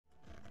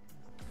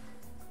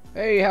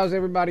Hey, how's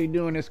everybody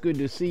doing? It's good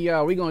to see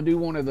y'all. We're going to do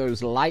one of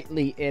those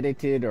lightly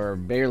edited or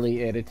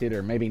barely edited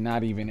or maybe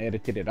not even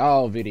edited at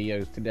all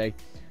videos today.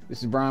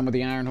 This is Brian with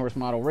the Iron Horse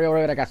Model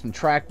Railroad. I got some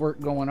track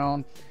work going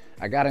on.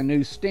 I got a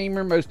new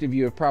steamer. Most of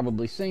you have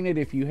probably seen it.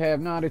 If you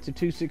have not, it's a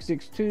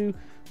 2662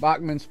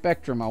 Bachmann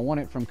Spectrum. I won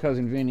it from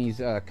Cousin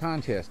Vinny's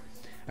contest.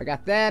 I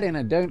got that and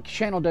a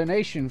channel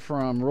donation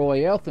from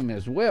Roy Eltham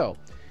as well.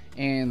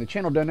 And the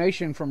channel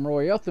donation from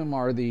Roy Eltham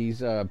are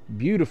these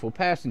beautiful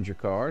passenger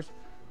cars.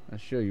 I'll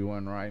show you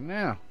one right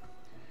now.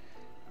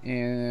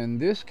 And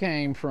this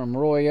came from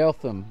Roy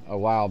Eltham a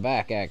while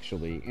back,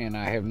 actually, and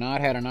I have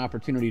not had an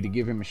opportunity to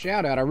give him a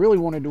shout out. I really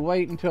wanted to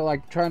wait until I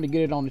tried to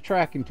get it on the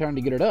track and trying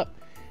to get it up.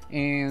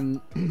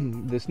 And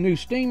this new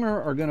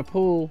steamer are going to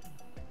pull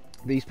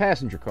these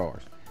passenger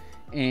cars.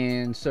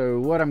 And so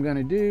what I'm going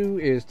to do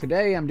is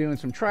today I'm doing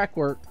some track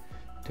work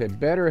to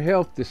better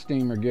help the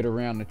steamer get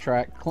around the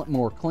track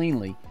more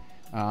cleanly.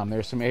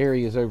 There's some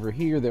areas over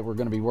here that we're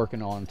going to be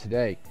working on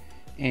today,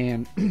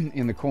 and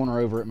in the corner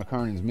over at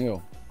Mckernan's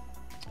mill.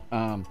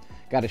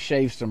 Got to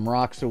shave some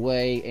rocks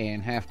away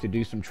and have to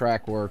do some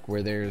track work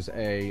where there's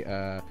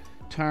a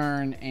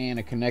turn and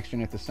a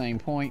connection at the same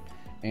point,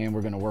 and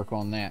we're going to work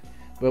on that.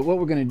 But what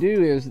we're going to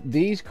do is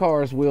these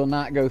cars will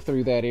not go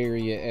through that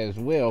area as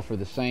well for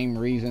the same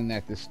reason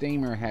that the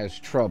steamer has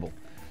trouble.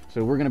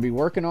 So we're going to be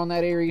working on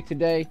that area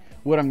today.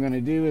 What I'm going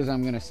to do is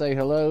I'm going to say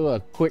hello, a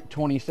quick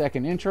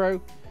 20-second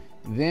intro.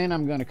 Then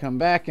I'm going to come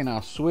back and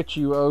I'll switch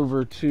you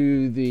over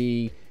to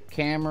the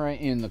camera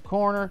in the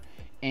corner,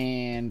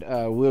 and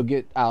I'm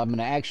going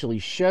to actually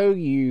show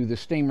you the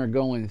steamer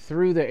going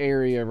through the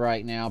area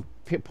right now,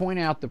 point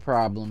out the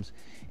problems,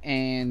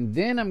 and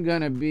then I'm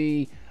going to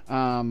be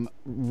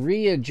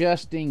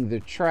readjusting the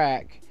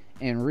track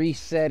and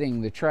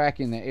resetting the track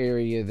in the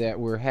area that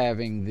we're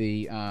having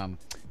the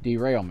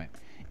derailment,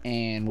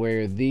 and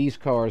where these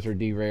cars are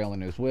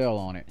derailing as well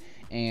on it.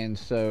 And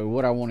so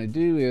what I want to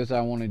do is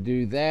I want to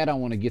do that. I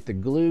want to get the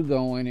glue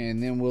going,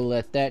 and then we'll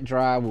let that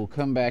dry. We'll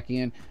come back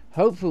in.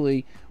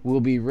 Hopefully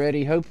we'll be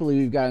ready. Hopefully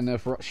we've got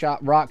enough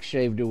rock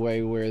shaved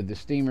away where the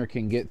steamer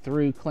can get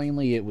through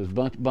cleanly. It was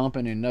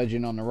bumping and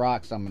nudging on the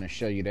rocks. I'm going to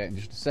show you that in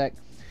just a sec.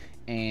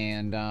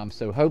 And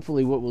so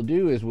hopefully what we'll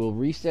do is we'll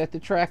reset the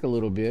track a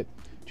little bit,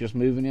 just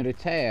moving it a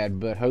tad,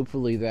 but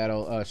hopefully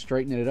that'll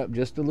straighten it up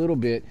just a little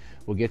bit.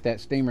 We'll get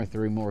that steamer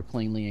through more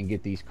cleanly and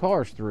get these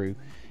cars through,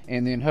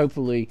 and then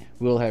hopefully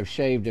we'll have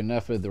shaved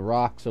enough of the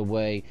rocks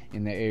away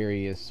in the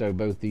areas so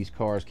both these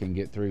cars can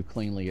get through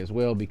cleanly as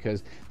well,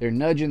 because they're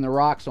nudging the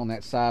rocks on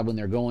that side when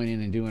they're going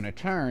in and doing a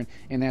turn,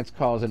 and that's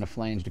causing a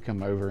flange to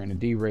come over and a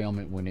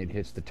derailment when it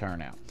hits the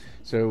turnout.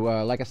 So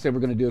like I said, we're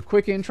going to do a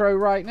quick intro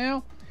right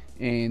now,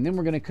 and then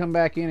we're going to come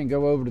back in and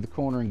go over to the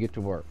corner and get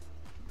to work.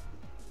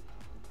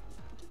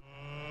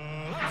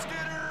 Let's get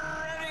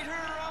ready to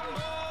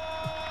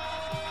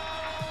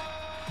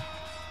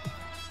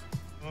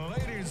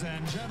rumble! Ladies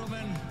and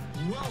gentlemen,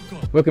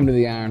 Welcome to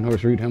the Iron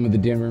Horse Route, home of the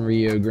Denver and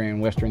Rio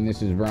Grande Western.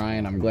 This is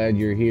Brian. I'm glad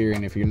you're here,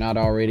 and if you're not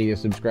already a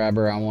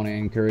subscriber, I want to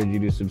encourage you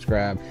to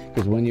subscribe,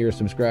 because when you're a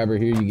subscriber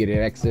here, you get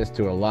access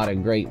to a lot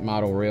of great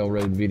model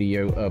railroad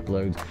video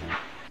uploads.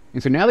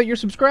 And so now that you're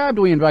subscribed,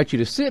 we invite you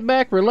to sit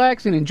back,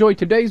 relax, and enjoy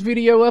today's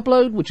video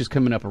upload, which is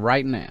coming up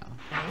right now.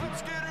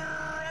 let's get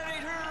ready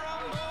to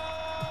rumble!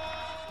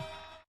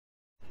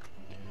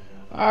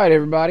 Alright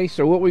everybody,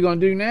 so what we're going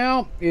to do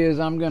now is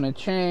I'm going to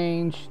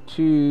change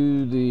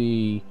to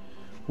the,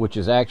 which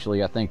is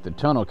actually I think the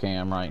tunnel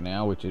cam right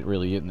now, which it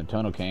really isn't the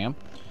tunnel cam.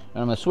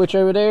 And I'm going to switch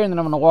over there, and then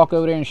I'm going to walk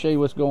over there and show you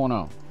what's going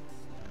on.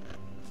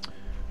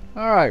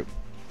 Alright,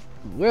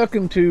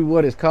 welcome to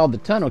what is called the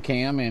tunnel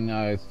cam, and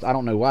I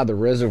don't know why the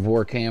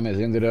reservoir cam has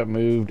ended up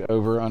moved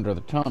over under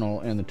the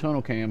tunnel, and the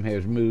tunnel cam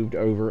has moved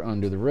over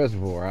under the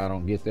reservoir. I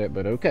don't get that,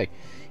 but okay.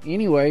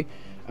 Anyway,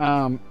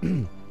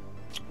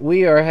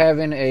 we are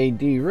having a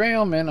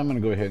derailment. I'm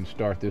going to go ahead and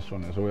start this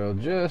one as well,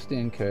 just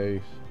in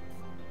case.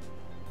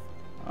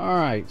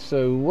 Alright,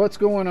 so what's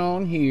going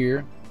on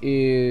here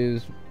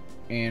is,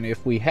 and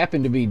if we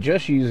happen to be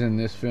just using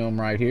this film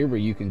right here where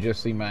you can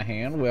just see my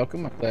hand,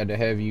 welcome. I'm glad to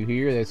have you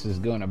here. This is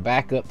going to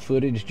back up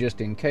footage just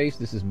in case.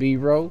 This is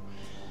B-roll,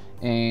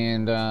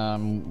 and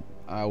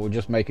we're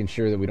just making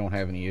sure that we don't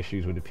have any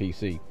issues with the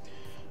PC.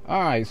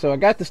 Alright, so I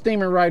got the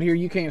steamer right here.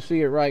 You can't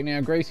see it right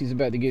now. Gracie's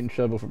about to get in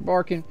trouble for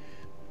barking.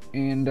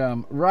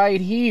 And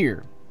right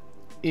here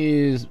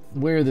is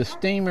where the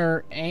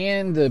steamer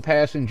and the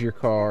passenger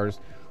cars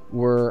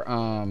were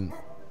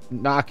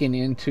knocking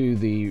into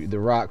the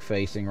rock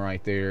facing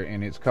right there,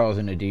 and it's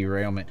causing a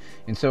derailment.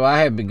 And so I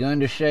have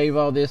begun to shave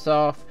all this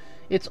off.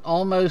 It's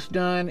almost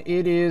done.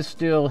 It is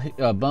still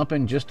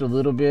bumping just a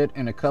little bit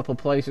in a couple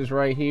places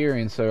right here,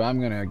 and so I'm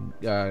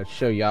gonna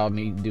show y'all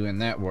me doing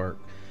that work.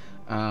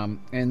 And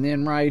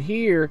then right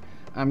here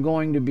I'm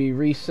going to be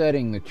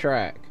resetting the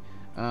track.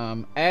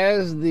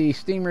 As the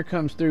steamer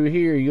comes through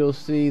here, you'll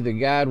see the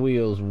guide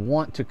wheels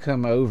want to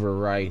come over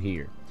right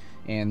here,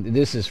 and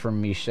this is from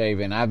me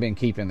shaving. I've been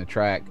keeping the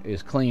track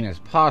as clean as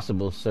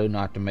possible so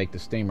not to make the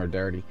steamer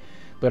dirty,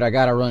 but I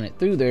got to run it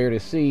through there to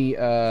see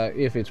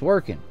if it's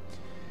working.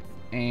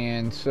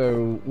 And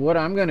so what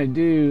I'm going to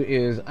do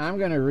is I'm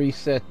going to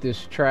reset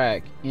this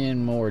track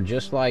in more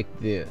just like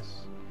this.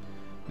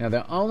 Now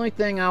the only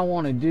thing I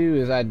want to do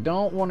is I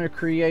don't want to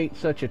create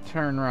such a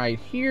turn right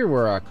here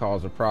where I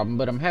cause a problem,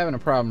 but I'm having a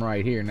problem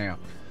right here now.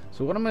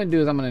 So what I'm going to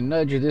do is I'm going to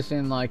nudge this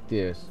in like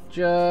this.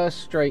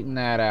 Just straighten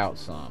that out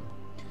some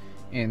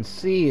and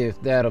see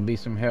if that'll be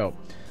some help.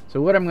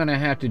 So what I'm going to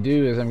have to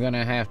do is I'm going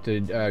to have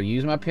to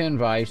use my pin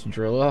vise,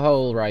 drill a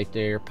hole right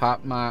there,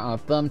 pop my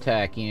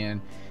thumbtack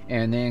in,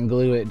 and then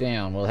glue it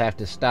down. We'll have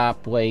to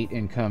stop, wait,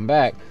 and come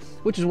back,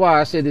 which is why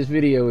I said this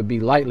video would be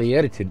lightly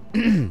edited,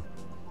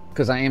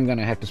 because I am going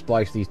to have to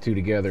splice these two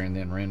together and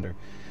then render.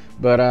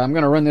 But I'm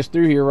going to run this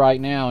through here right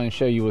now and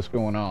show you what's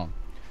going on.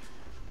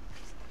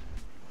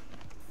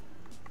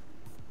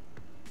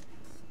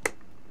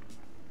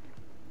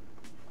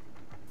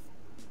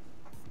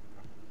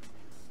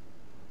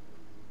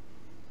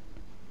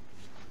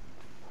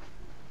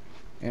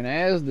 And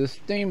as the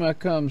steamer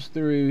comes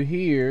through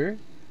here,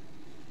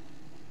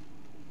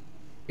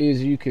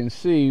 as you can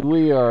see,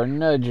 we are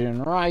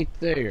nudging right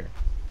there.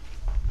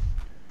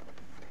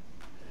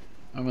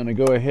 I'm going to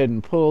go ahead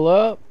and pull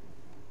up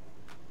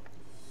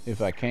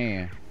if I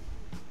can.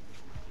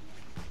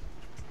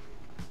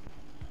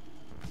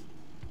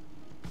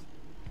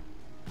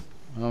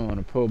 I'm going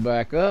to pull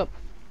back up.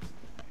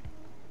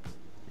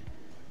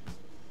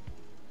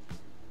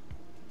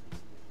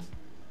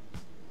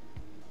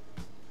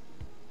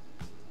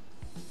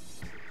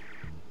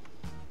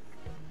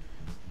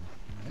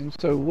 And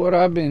so what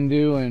I've been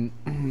doing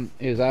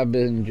is I've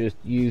been just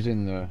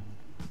using the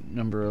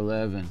number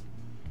 11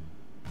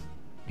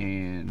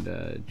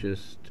 and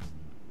just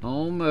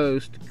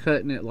almost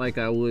cutting it like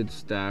I would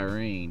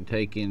styrene,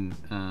 taking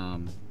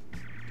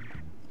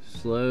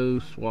slow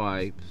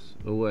swipes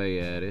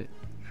away at it,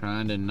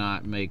 trying to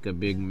not make a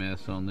big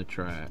mess on the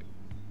track.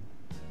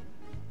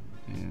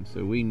 And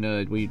so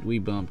we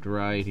bumped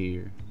right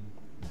here.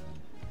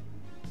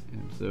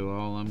 And so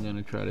all I'm going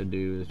to try to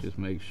do is just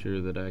make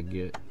sure that I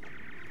get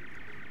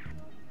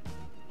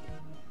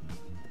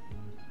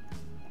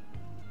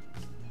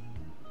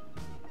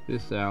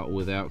this out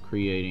without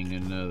creating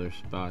another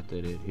spot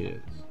that it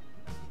hits.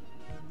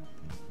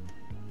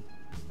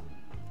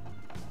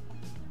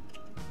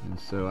 And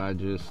so I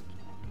just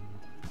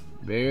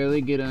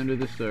barely get under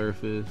the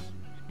surface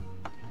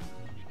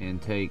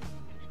and take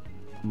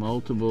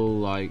multiple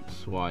light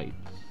swipes,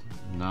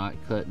 not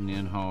cutting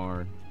in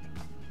hard.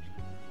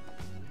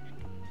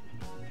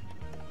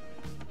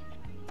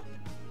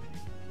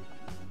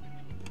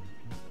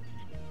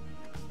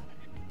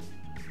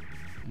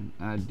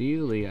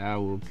 Ideally, I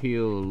will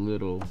peel a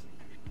little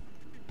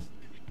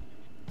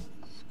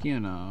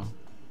skin off.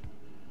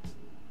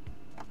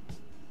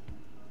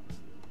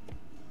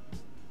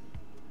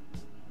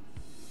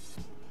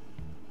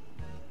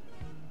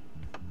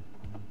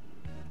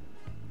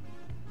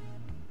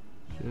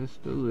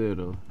 Just a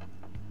little.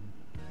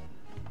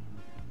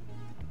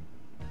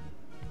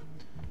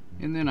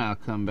 And then I'll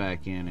come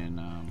back in and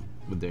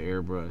with the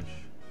airbrush.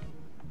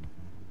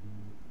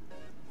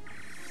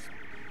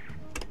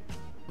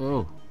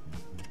 Oh.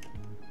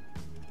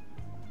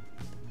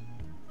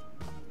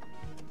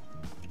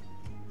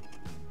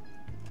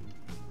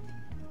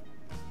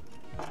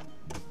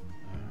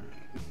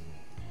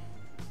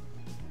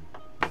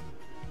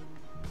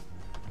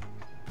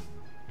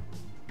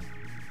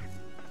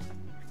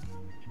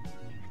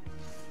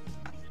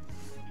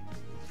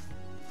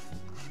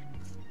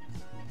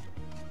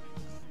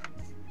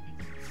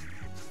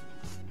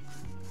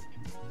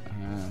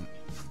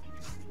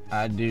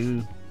 I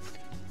do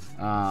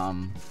I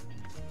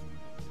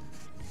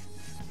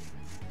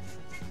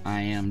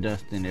am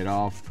dusting it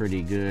off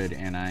pretty good,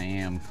 and I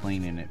am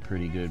cleaning it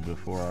pretty good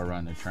before I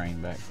run the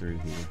train back through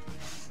here.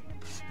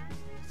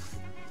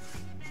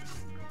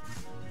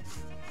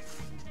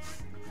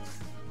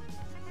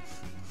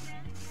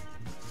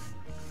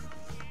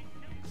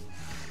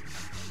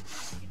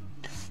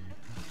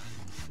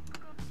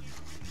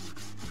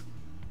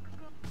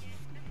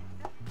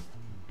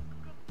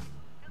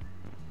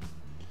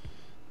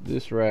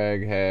 This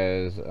rag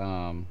has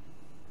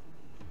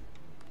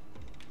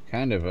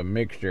kind of a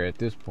mixture at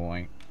this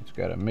point. It's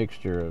got a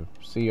mixture of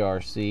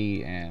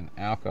CRC and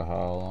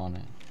alcohol on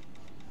it.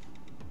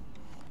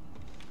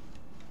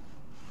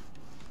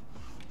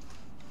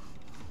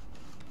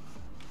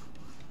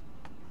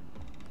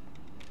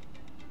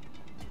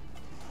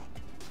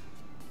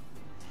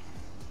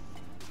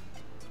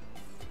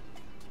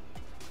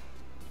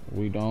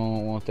 We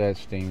don't want that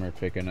steamer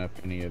picking up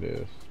any of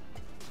this.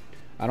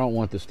 I don't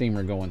want the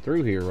steamer going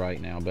through here right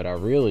now, but I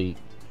really,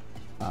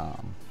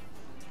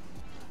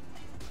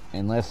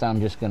 unless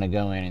I'm just going to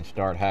go in and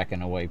start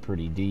hacking away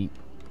pretty deep,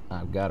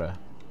 I've got to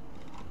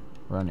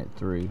run it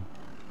through.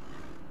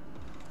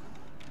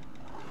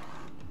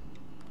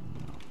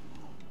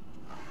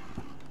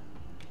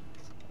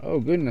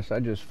 Oh goodness, I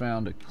just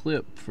found a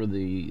clip for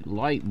the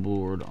light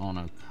board on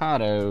a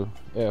Kato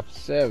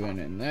F7,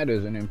 and that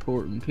is an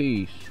important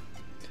piece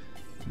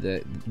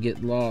that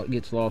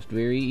gets lost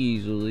very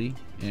easily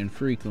and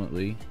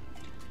frequently.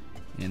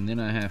 and then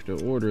I have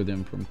to order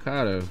them from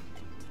Kato.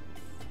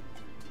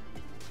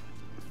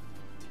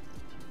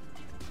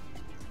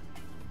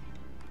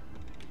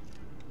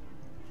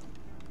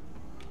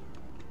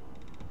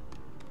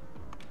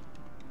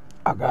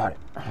 I got it.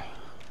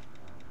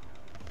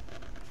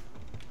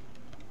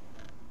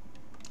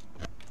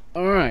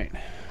 All right.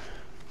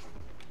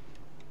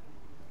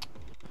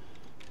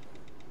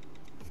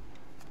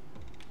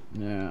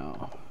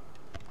 Now,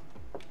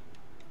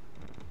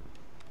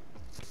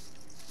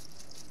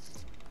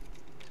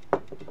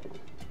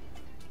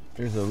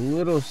 there's a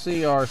little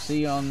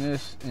CRC on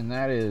this, and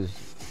that is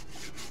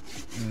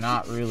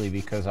not really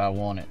because I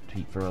want it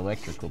for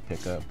electrical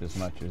pickup as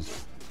much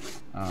as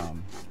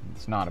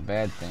it's not a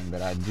bad thing,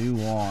 but I do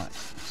want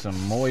some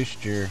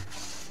moisture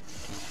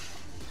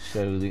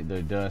so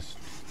the dust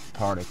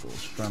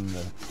particles from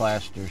the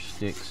plaster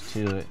sticks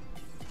to it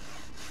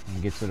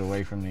and gets it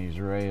away from these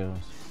rails.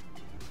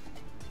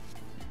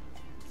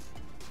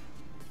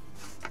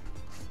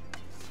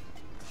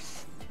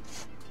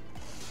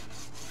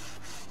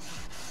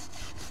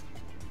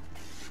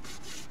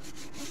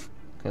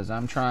 Because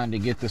I'm trying to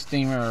get the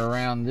steamer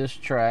around this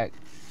track,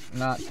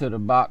 not to the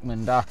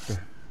Bachman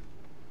Doctor.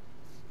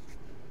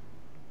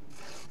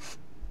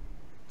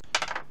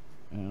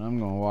 And I'm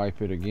going to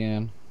wipe it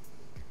again,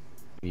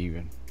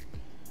 even.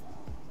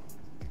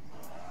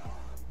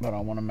 But I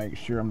want to make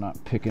sure I'm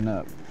not picking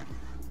up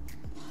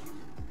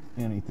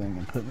anything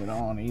and putting it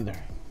on either.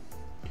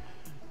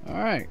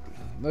 Alright,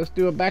 let's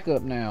do a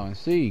backup now and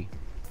see.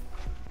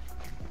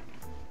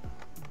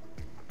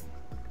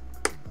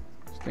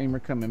 Steamer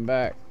coming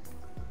back.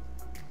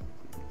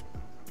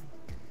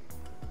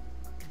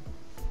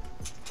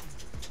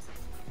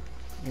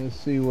 Let's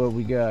see what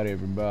we got,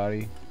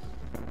 everybody.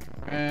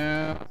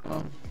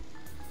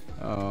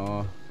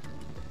 Oh,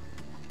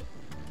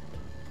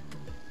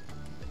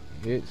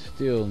 it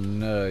still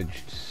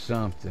nudged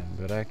something,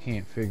 but I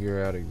can't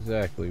figure out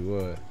exactly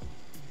what.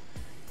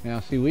 Now,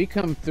 see, we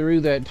come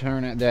through that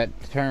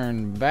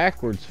turn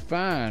backwards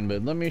fine,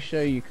 but let me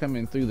show you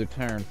coming through the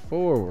turn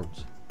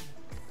forwards.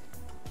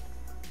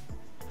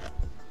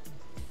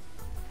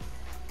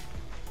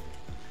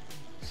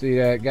 See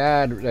that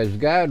those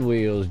guide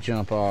wheels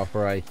jump off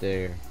right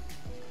there.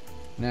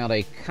 Now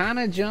they kind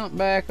of jump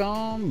back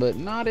on, but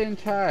not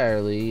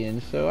entirely,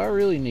 and so I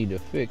really need to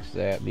fix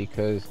that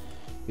because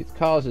it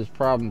causes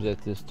problems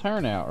at this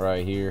turnout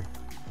right here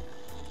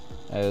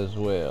as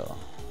well.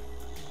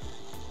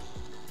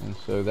 And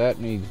so that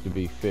needs to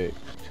be fixed.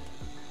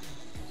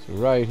 So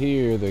right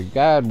here, the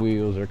guide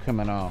wheels are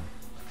coming off.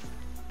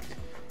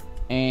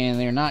 And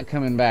they're not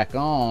coming back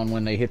on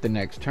when they hit the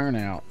next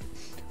turnout,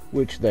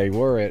 which they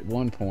were at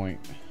one point.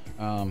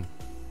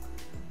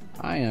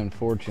 I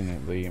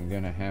unfortunately am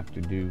gonna have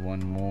to do one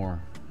more,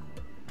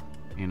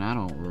 and I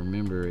don't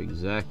remember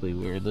exactly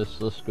where.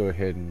 Let's go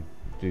ahead and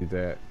do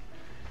that.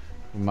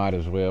 We might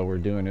as well. We're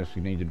doing this,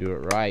 we need to do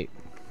it right.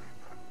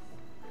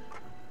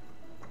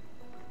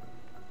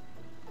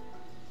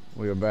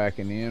 We are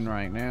backing in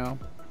right now,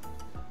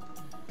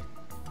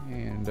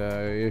 and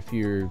if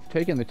you're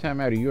taking the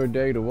time out of your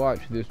day to watch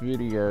this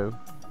video,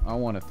 I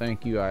want to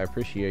thank you. I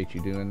appreciate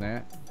you doing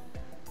that.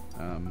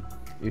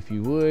 If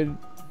you would,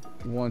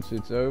 once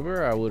it's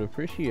over, I would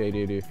appreciate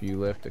it if you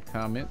left a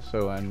comment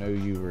so I know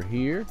you were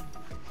here.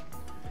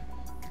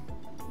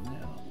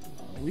 Now,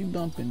 are we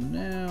bumping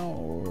now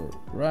or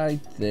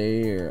right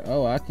there?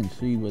 Oh, I can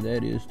see where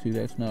that is too.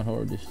 That's not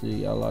hard to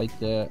see. I like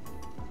that.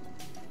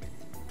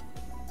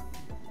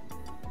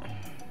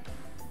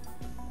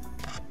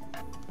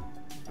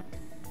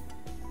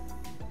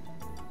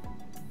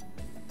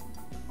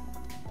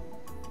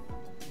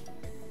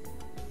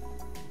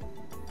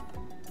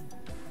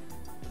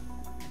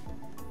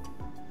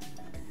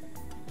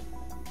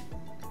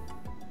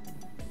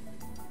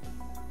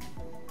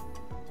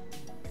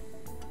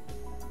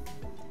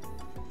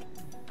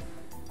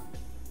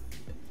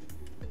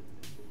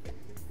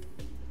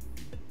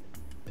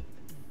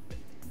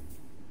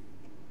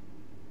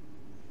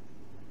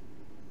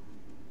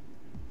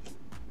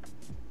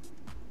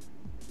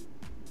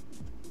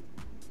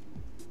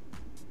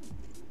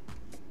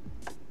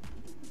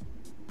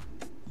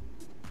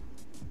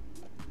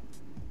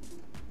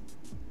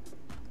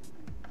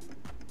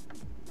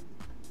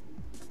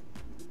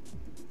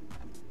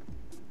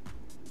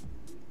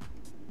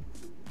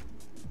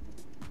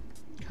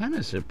 Kind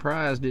of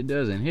surprised it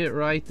doesn't hit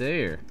right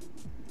there.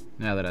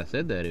 Now that I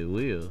said that, it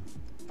will.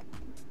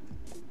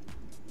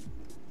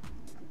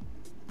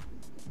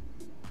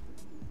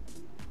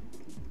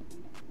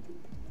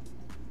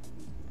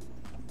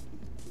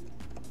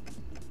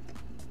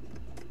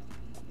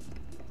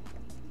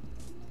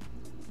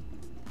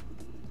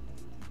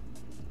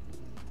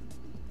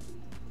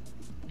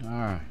 All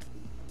right.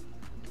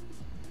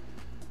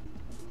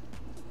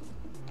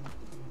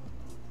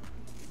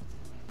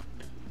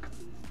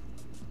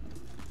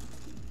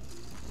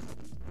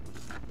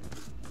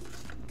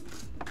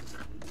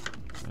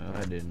 Well,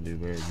 that didn't do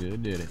very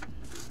good, did it?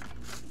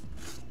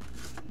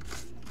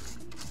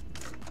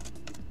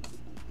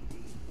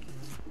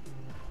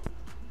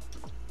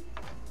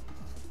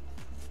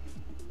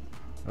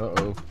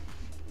 Uh-oh.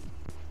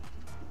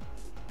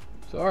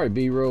 Sorry,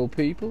 B-roll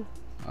people.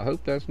 I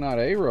hope that's not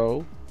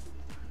A-roll.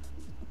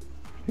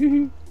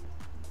 My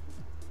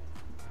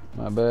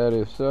bad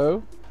if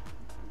so.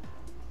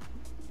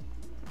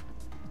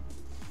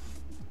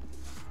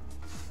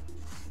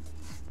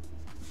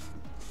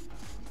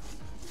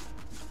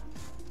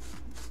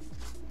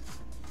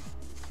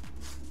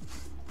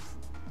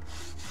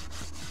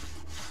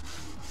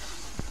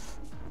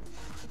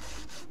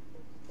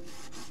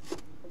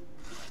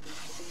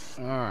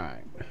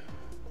 Alright.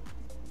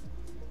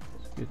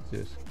 Let's get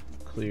this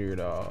cleared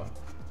off.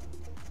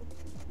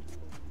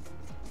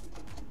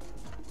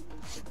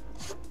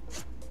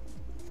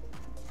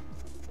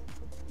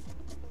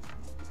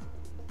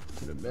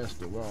 To the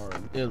best of our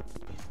ability.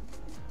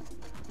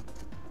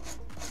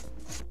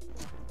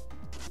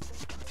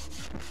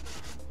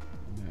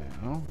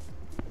 Now,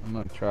 I'm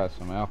going to try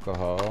some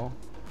alcohol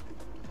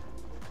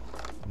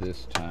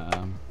this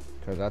time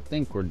because I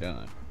think we're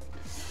done.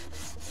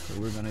 So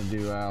we're going to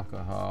do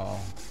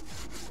alcohol.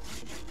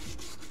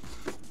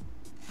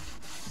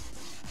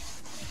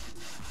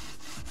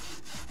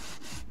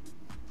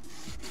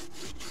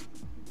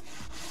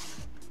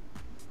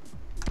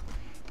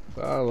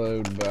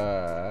 Followed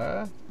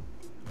by,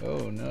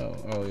 oh no,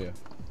 oh yeah,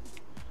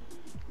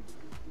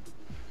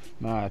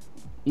 my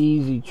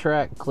easy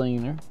track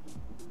cleaner.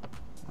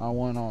 I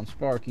won on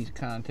Sparky's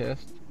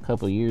contest a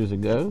couple years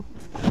ago.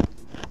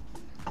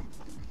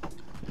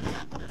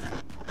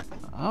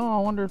 Oh,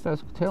 I wonder if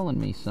that's telling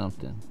me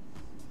something.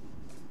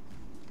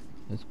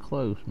 It's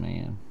close,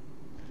 man.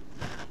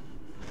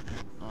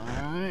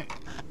 Alright.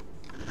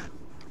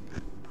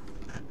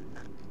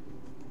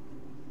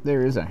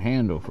 There is a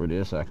handle for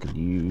this I could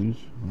use.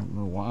 I don't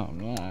know why I'm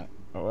not.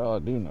 Oh, well, I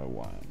do know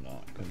why I'm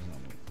not, because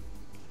I'm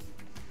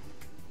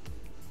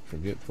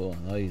forgetful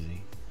and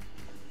lazy.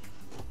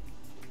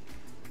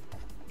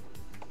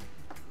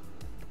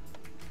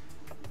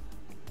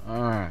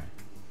 Alright.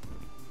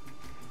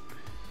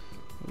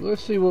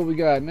 Let's see what we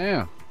got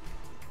now.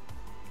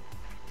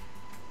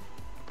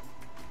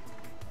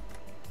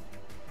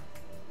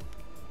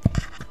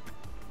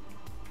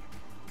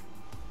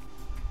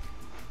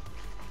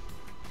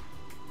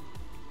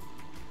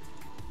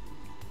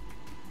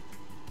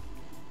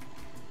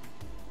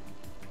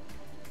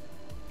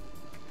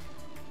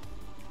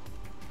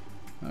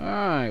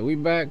 Alright, we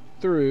back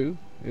through,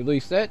 at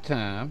least that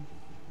time.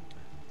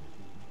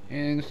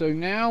 And so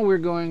now we're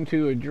going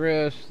to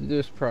address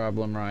this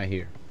problem right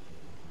here.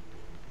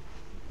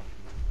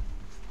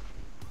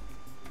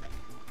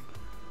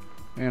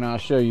 And I'll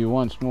show you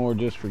once more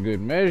just for good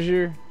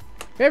measure.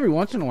 Every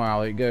once in a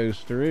while it goes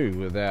through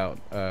without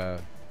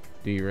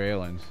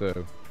derailing,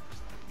 so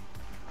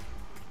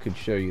could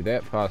show you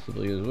that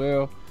possibly as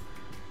well.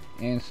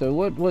 And so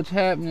what's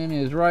happening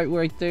is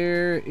right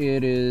there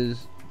it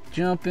is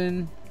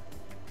jumping,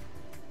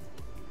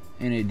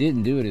 and it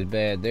didn't do it as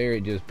bad there,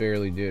 it just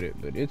barely did it,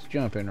 but it's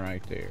jumping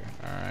right there.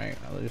 Alright,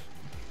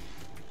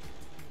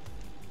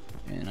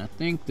 and I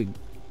think the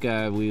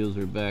guide wheels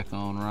are back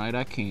on right,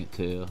 I can't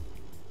tell.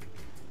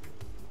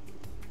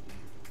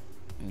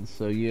 And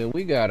so yeah,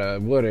 we got a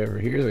whatever,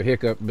 here's a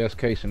hiccup best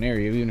case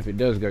scenario, even if it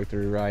does go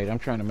through right. I'm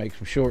trying to make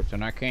some shorts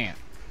and I can't,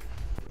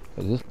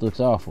 because this looks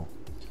awful.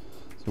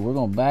 So we're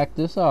gonna back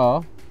this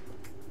off.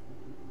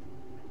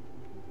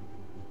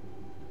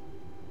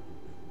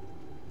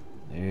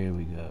 There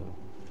we go.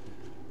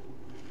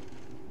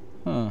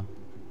 Huh.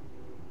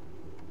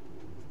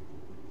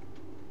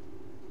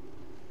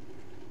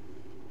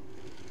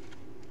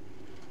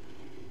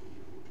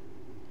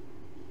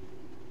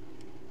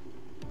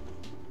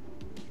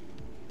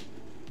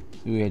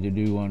 We had to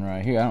do one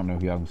right here. I don't know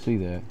if y'all can see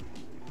that.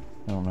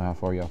 I don't know how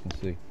far y'all can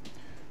see.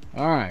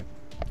 Alright.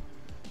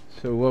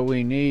 So what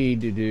we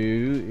need to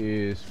do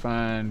is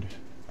find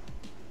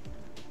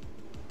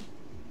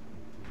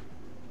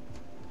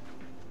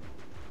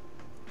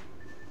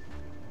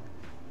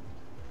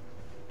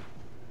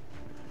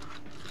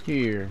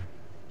here.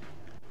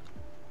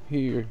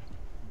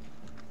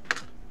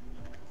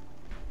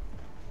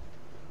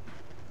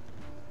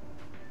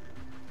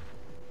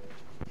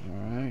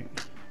 Alright.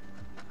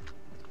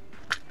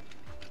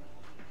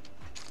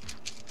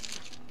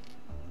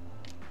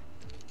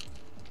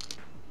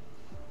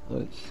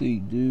 Let's see,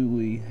 do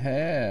we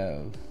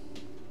have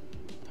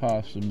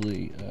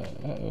possibly,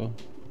 uh-oh.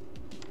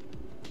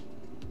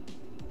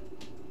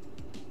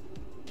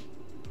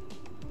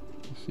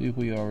 Let's see if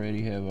we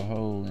already have a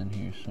hole in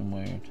here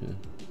somewhere to,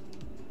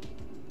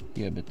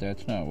 yeah, but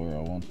that's not where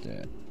I want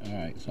that.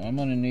 Alright, so I'm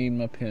gonna need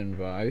my pin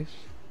vise.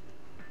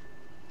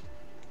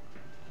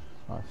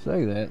 I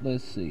say that,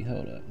 let's see,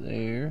 hold up,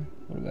 there.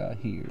 What about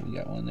here? We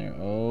got one there.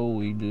 Oh,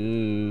 we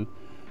do.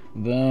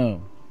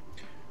 Boom.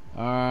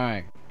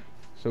 Alright.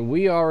 So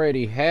we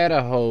already had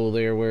a hole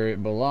there where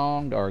it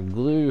belonged. Our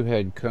glue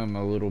had come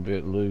a little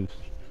bit loose.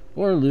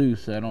 Or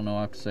loose, I don't know,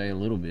 I could say a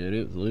little bit,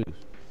 it was loose.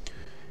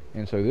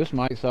 And so this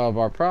might solve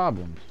our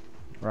problems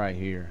right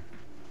here.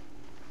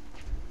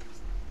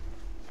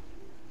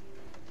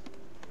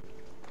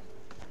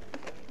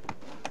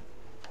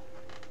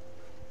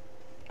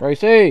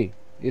 Gracie,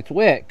 It's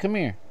wet. Come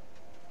here.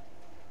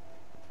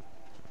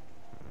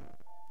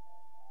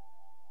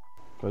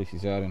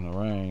 Gracie's out in the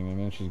rain, and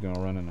then she's gonna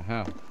run in the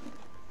house.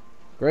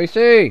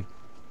 Gracie!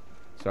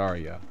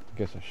 Sorry, y'all. I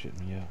guess I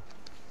shouldn't yell.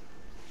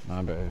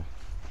 My bad.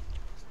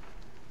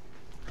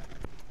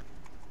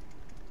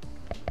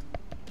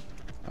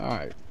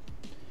 Alright.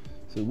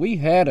 So we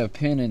had a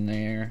pin in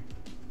there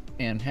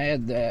and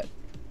had that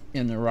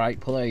in the right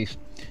place.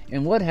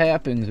 And what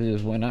happens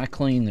is when I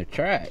clean the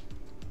track,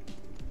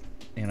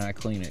 and I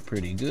clean it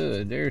pretty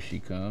good, there she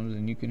comes,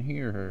 and you can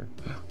hear her.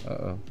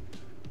 Uh-oh.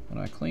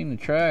 When I clean the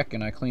track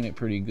and I clean it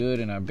pretty good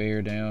and I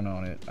bear down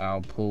on it,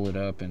 I'll pull it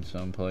up in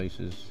some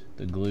places,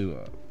 the glue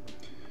up.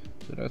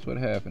 So that's what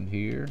happened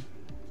here.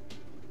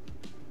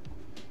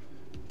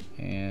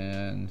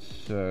 And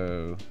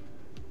so,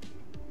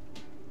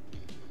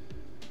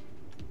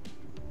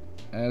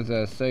 as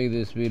I say,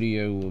 this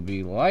video will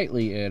be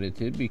lightly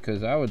edited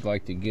because I would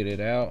like to get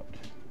it out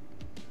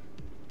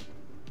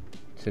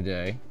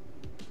today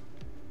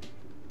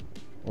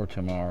or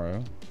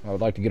tomorrow. I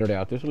would like to get it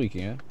out this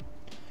weekend.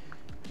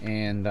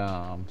 And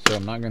so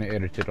I'm not going to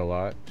edit it a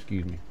lot,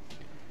 excuse me.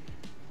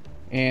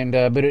 And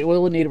but it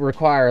will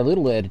require a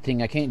little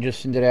editing. I can't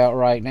just send it out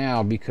right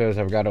now because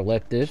I've got to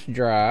let this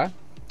dry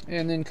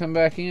and then come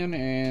back in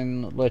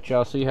and let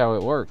y'all see how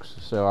it works.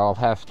 So I'll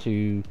have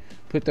to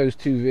put those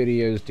two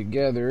videos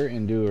together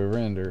and do a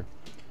render,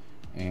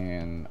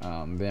 and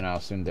then I'll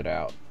send it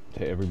out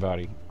to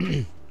everybody.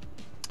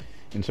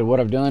 And so what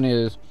I've done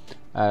is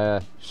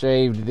I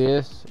shaved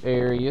this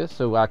area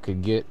so I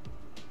could get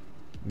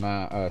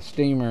my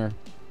steamer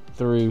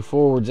through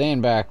forwards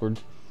and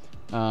backwards.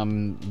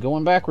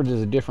 Going backwards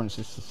is a different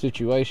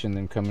situation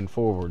than coming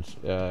forwards.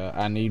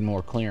 I need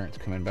more clearance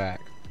coming back.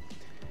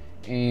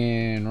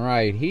 And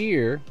right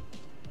here,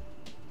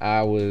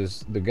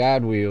 the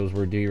guide wheels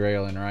were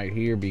derailing right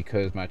here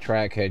because my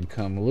track had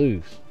come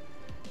loose.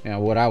 Now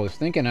what I was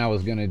thinking I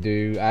was going to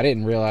do, I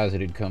didn't realize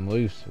it had come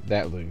loose,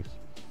 that loose.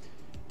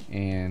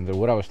 And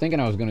what I was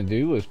thinking I was going to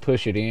do was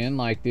push it in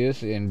like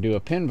this and do a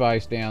pin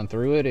vise down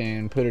through it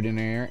and put it in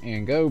there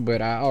and go, but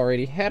I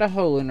already had a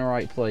hole in the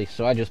right place,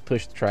 so I just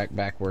pushed the track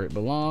back where it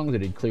belongs.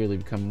 It had clearly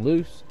become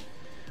loose,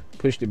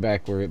 pushed it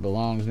back where it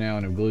belongs now,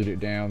 and have glued it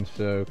down.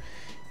 So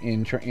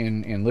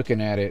in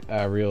looking at it,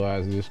 I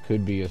realized this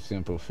could be a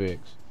simple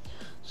fix.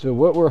 So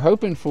what we're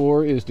hoping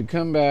for is to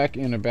come back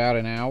in about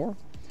an hour,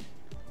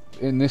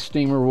 and this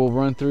steamer will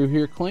run through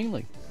here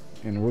cleanly.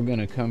 And we're going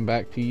to come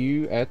back to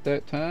you at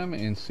that time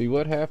and see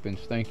what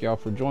happens. Thank y'all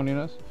for joining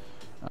us.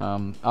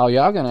 All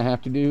y'all going to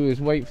have to do is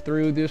wait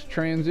through this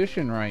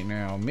transition right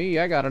now. Me,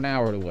 I got an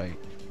hour to wait.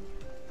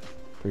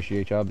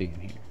 Appreciate y'all being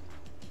here.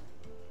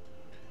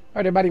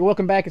 Alright everybody,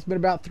 welcome back. It's been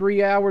about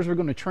 3 hours. We're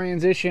going to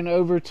transition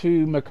over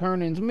to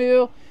Mckernan's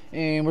mill,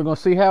 and we're going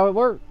to see how it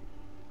works.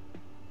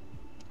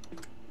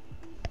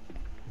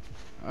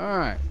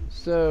 Alright,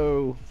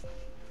 so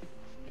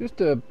just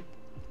a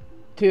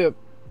tip.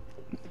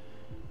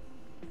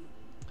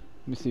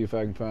 Let me see if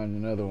I can find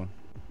another one.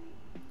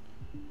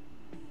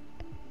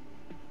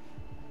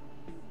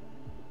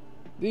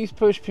 These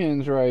push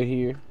pins right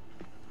here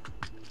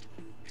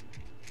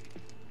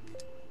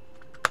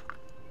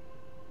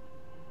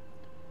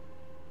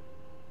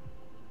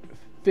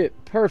fit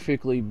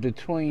perfectly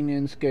between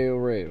N-scale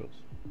rails.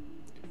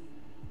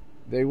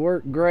 They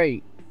work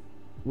great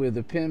with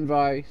a pin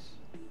vise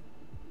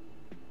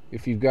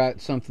if you've got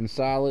something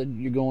solid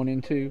you're going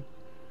into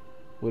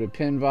with a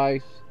pin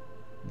vise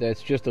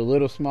that's just a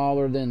little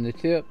smaller than the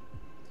tip,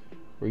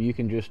 where you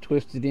can just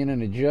twist it in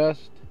and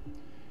adjust.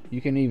 You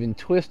can even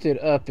twist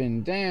it up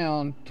and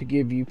down to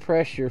give you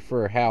pressure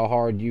for how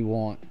hard you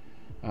want,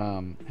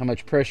 how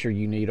much pressure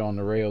you need on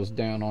the rails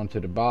down onto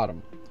the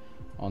bottom,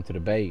 onto the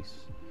base.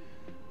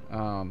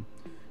 And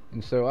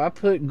so I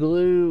put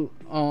glue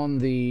on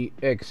the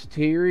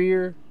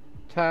exterior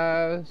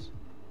ties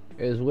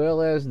as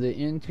well as the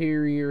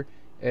interior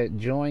at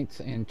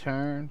joints and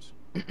turns.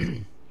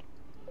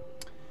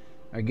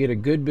 I get a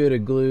good bit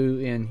of glue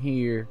in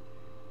here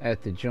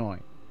at the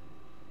joint,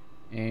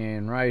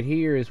 and right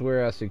here is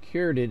where I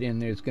secured it,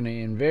 and there's going to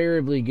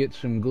invariably get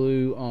some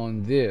glue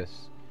on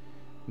this.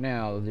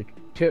 Now the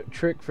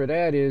trick for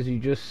that is you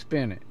just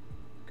spin it.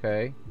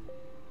 Okay,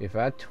 if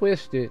I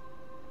twist it,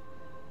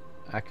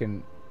 I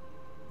can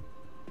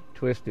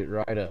twist it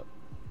right up.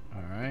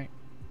 Alright,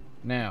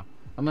 now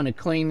I'm going to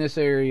clean this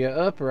area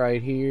up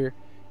right here,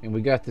 and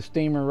we got the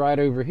steamer right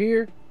over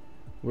here.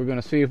 We're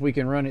going to see if we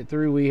can run it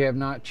through. We have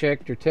not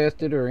checked or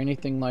tested or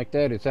anything like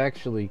that. It's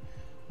actually,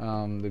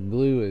 the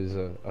glue is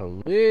a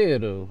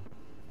little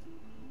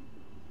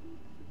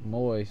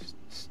moist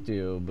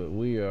still, but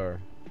we are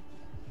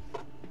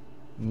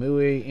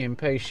muy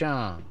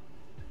impatient.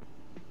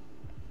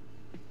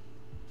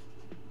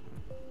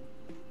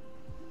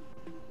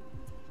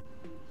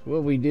 So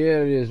what we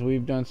did is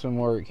we've done some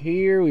work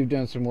here. We've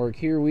done some work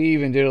here. We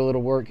even did a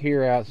little work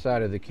here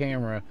outside of the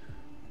camera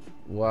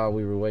while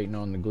we were waiting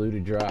on the glue to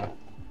dry.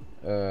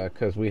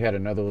 Because we had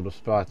another little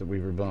spot that we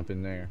were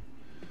bumping there.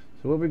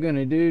 So what we're going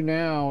to do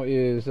now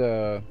is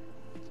we're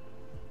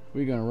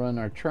going to run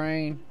our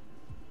train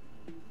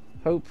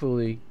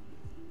hopefully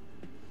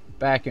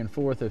back and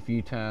forth a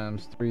few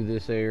times through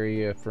this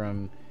area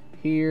from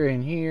here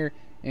and here,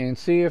 and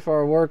see if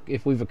our work,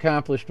 if we've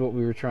accomplished what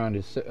we were trying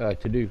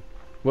to do,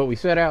 what we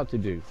set out to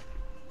do.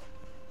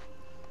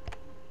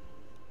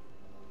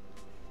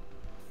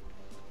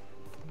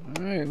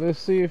 All right, let's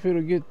see if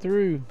it'll get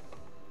through.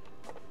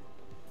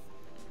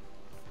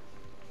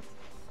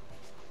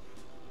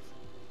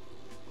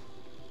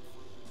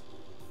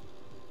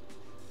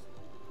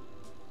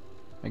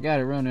 I got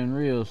it running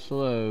real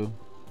slow.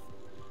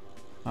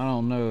 I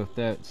don't know if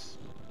that's...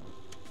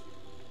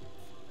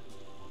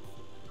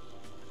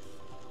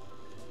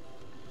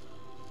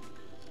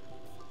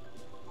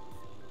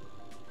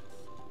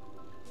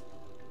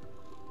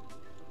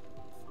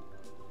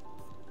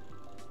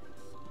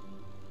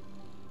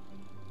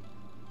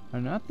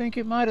 And I think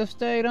it might have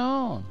stayed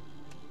on.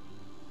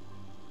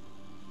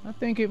 I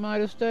think it might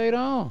have stayed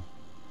on.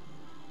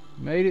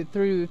 Made it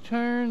through the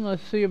turn.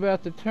 Let's see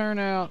about the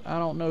turnout. I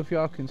don't know if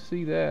y'all can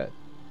see that.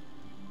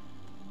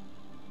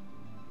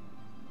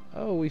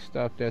 Oh, we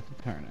stopped at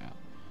the turnout.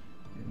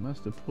 It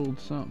must have pulled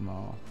something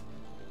off.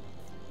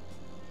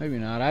 Maybe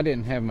not. I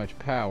didn't have much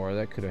power.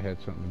 That could have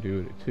had something to do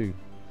with it too.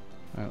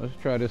 Alright,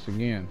 let's try this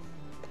again.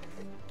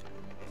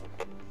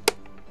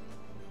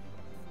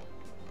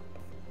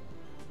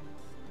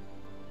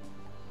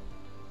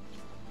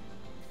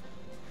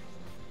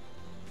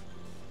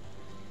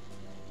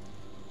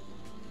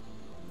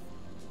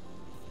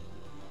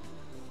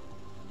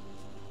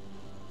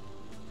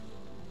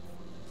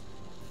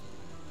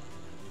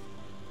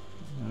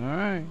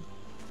 Alright.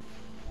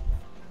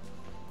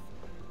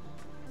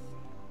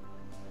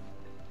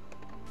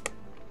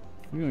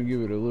 We're going to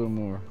give it a little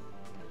more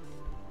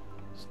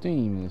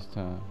steam this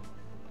time.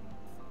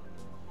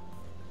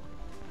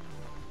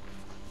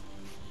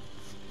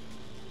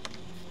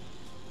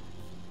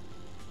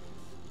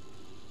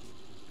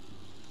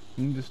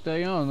 Need to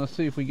stay on. Let's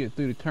see if we get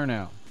through the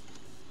turnout.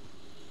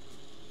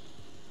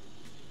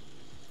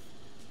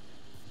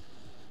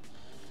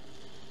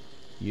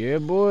 Yeah,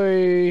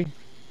 boy.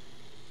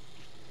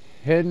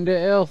 Heading to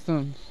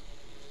Eltham's.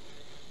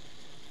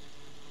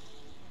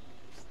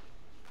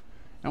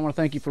 I want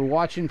to thank you for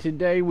watching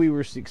today. We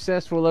were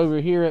successful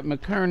over here at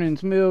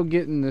Mckernan's mill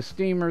getting the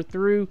steamer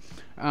through.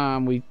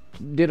 We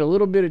did a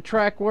little bit of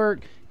track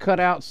work, cut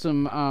out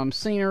some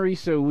scenery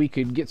so we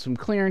could get some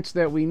clearance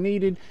that we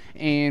needed,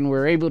 and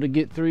we're able to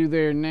get through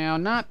there now.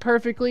 Not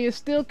perfectly, it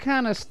still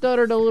kind of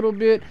stuttered a little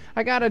bit.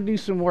 I gotta do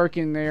some work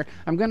in there.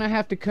 I'm gonna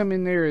have to come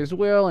in there as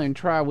well and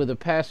try with a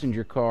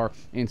passenger car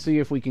and see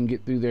if we can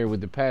get through there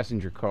with the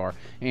passenger car.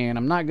 And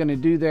I'm not gonna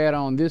do that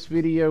on this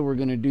video. We're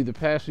gonna do the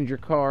passenger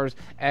cars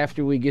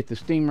after we get the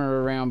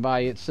steamer around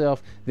by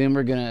itself. Then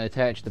we're gonna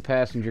attach the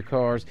passenger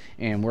cars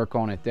and work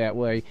on it that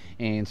way.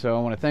 And so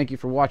I want to thank you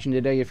for watching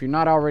today. If you're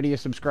not already a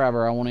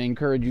subscriber, I want to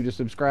encourage you to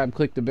subscribe,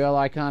 click the bell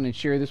icon, and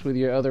share this with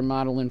your other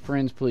modeling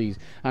friends, please.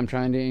 I'm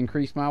trying to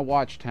increase my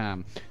watch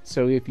time.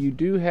 So if you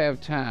do have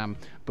time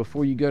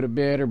before you go to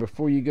bed or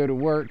before you go to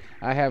work,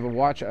 I have a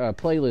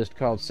playlist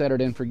called Set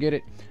It and Forget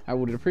It. I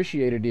would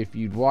appreciate it if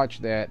you'd watch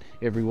that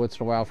every once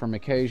in a while from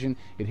occasion.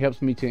 It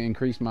helps me to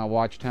increase my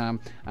watch time.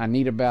 I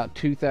need about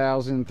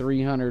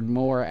 2,300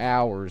 more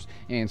hours,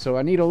 and so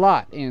I need a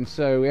lot, and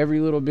so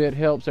every little bit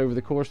helps over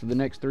the course of the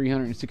next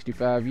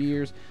 365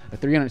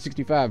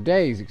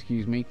 days,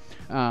 excuse me.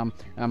 I'm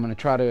going to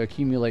try to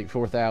accumulate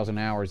 4,000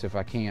 hours if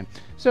I can.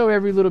 So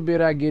every little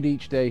bit I get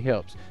each day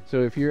helps.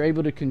 So if you're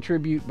able to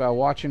contribute by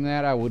watching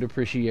that, I would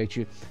appreciate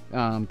you.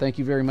 Thank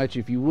you very much.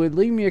 If you would,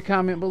 leave me a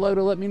comment below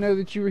to let me know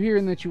that you were here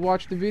and that you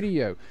watched the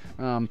video.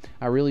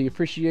 I really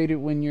appreciate it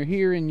when you're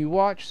here and you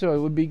watch, so it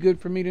would be good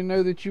for me to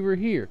know that you were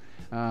here.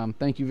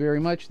 Thank you very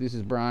much. This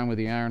is Brian with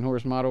the Iron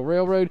Horse Model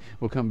Railroad.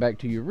 We'll come back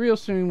to you real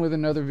soon with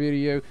another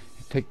video.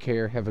 Take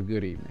care. Have a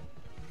good evening.